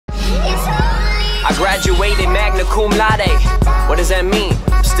I graduated magna cum laude. What does that mean?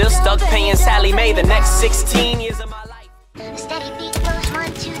 I'm still stuck paying Sally Mae the next 16 years of my life. A steady beat goes 1,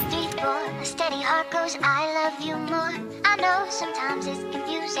 2, 3, 4. A steady heart goes, I love you more. I know sometimes it's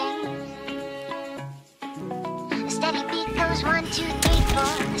confusing. A steady beat goes 1, 2, 3,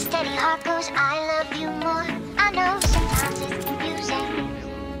 4. A steady heart goes, I love you more. I know sometimes it's confusing.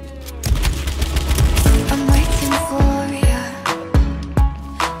 I'm waiting for ya.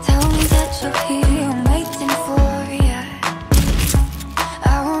 Tell me that you're here. I'm waiting for ya. I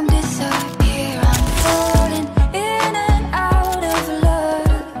won't disappear. I'm falling in and out of love.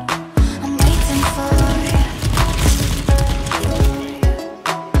 I'm waiting for ya.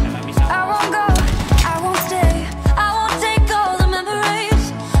 I won't go, I won't stay. I won't take all the memories.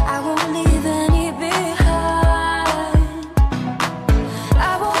 I won't leave any behind. I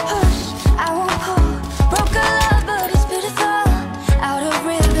won't push, I won't pull. Broke a love, but it's beautiful. Out of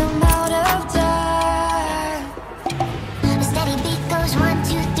rhythm, out of time. A steady beat goes 1,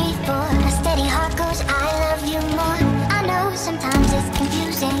 2, 3, 4. A steady heart goes, I love you more. I know sometimes it's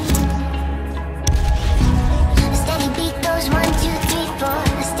confusing. A steady beat goes 1, 2, 3, 4.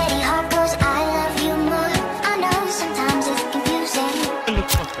 A steady heart goes, I love you more. I know sometimes it's confusing.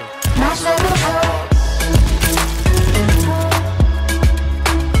 My struggle hurts.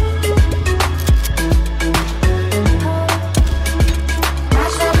 My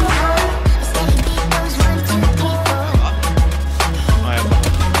struggle hurts. A steady beat goes 1, 2, 3, 4.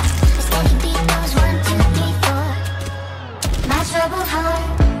 A steady beat goes 1, 2, 3, 4. My struggle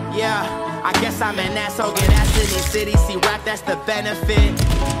hurts. Yeah, I guess I'm an asshole, get ass in these cities. See rap, that's the benefit.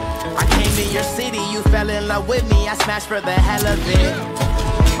 I came to your city, you fell in love with me. I smashed for the hell of it.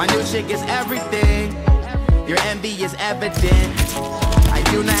 My new chick is everything. Your envy is evident. I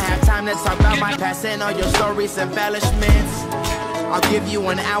do not have time to talk about my past and all your stories, embellishments. I'll give you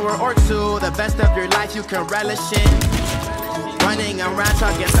an hour or two, the best of your life you can relish in. Running around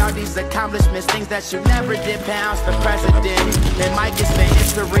talking about these accomplishments, things that you never did, pounds the president. Then Mike has been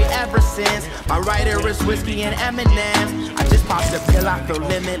history ever since. My writer is whiskey and M&M's. I just popped a pill, I feel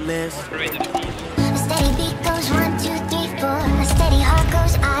limitless. A steady beat goes 1, 2, 3, 4. A steady heart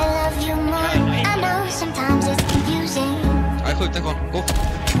goes, I love you more. I know sometimes it's confusing. Go.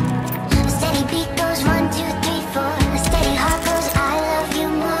 A steady beat goes 1, 2, 3, 4. A steady heart goes, I love you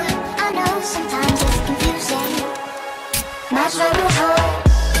more. I know sometimes it's confusing. My struggle hurts.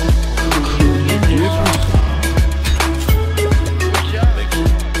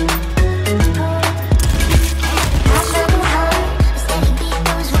 My struggle hurts. A steady beat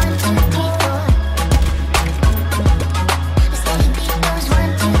goes 1, 2, 3, 4. A steady beat goes 1,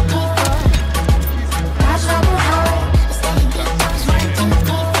 2, 3, 4. My struggle hurts. A steady beat goes 1, 2,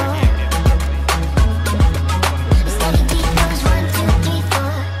 3, 4. A steady beat goes 1, 2, 3,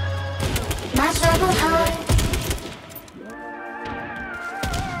 4. My struggle hurts.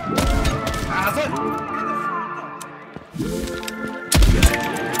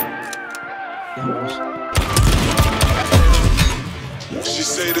 She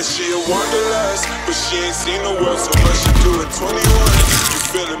say that she a wanderlust, but she ain't seen the world so much. She do it 21. You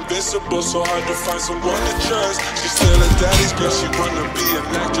feel invincible, so hard to find someone to trust. She still a daddy's girl. She wanna be an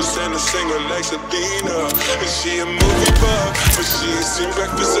actress and a singer like Selena. And she a movie buff, but she ain't seen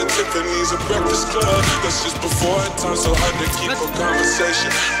Breakfast at Tiffany's or Breakfast Club. That's just before her time, so hard to keep a conversation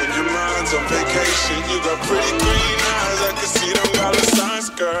when your mind's on vacation. You got pretty green eyes, I can see them dollar signs,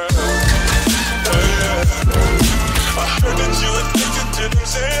 girl. Oh yeah. I heard that you addicted to them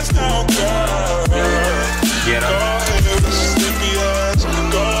sands now, girl. Get up. Go ahead with your sleepy ass.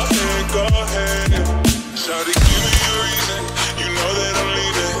 Go ahead. Shawty, give me a reason. You know that I'm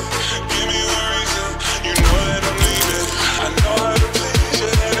leaving. Give me a reason. You know that I'm leaving. I know how to please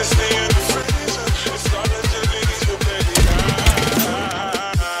you, let it stay in the freezer. It's all that you need, so baby,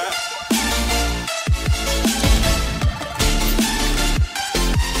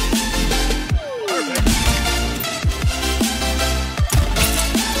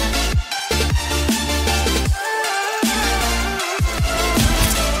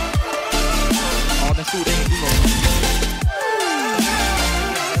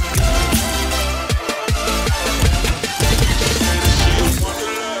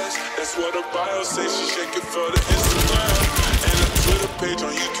 say she shake it for the Instagram and a Twitter page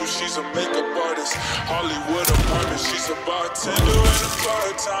on YouTube. She's a makeup artist, Hollywood apartment. She's a bartender and a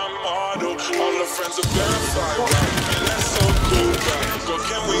part-time model. All her friends are verified, right? And that's so cool, right? Girl,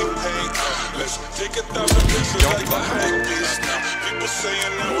 can we hang out? Let's take 1,000 pictures like the hype beast. Now people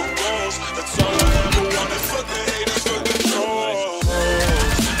saying that we're goals. That's all I ever wanted. Fuck the haters, fuck the trolls.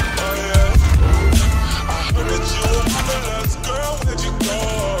 Oh yeah, I heard that you were wanderlust, girl. Where'd you go?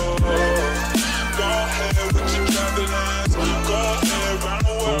 Go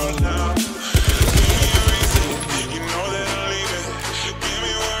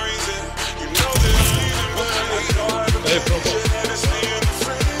Hey,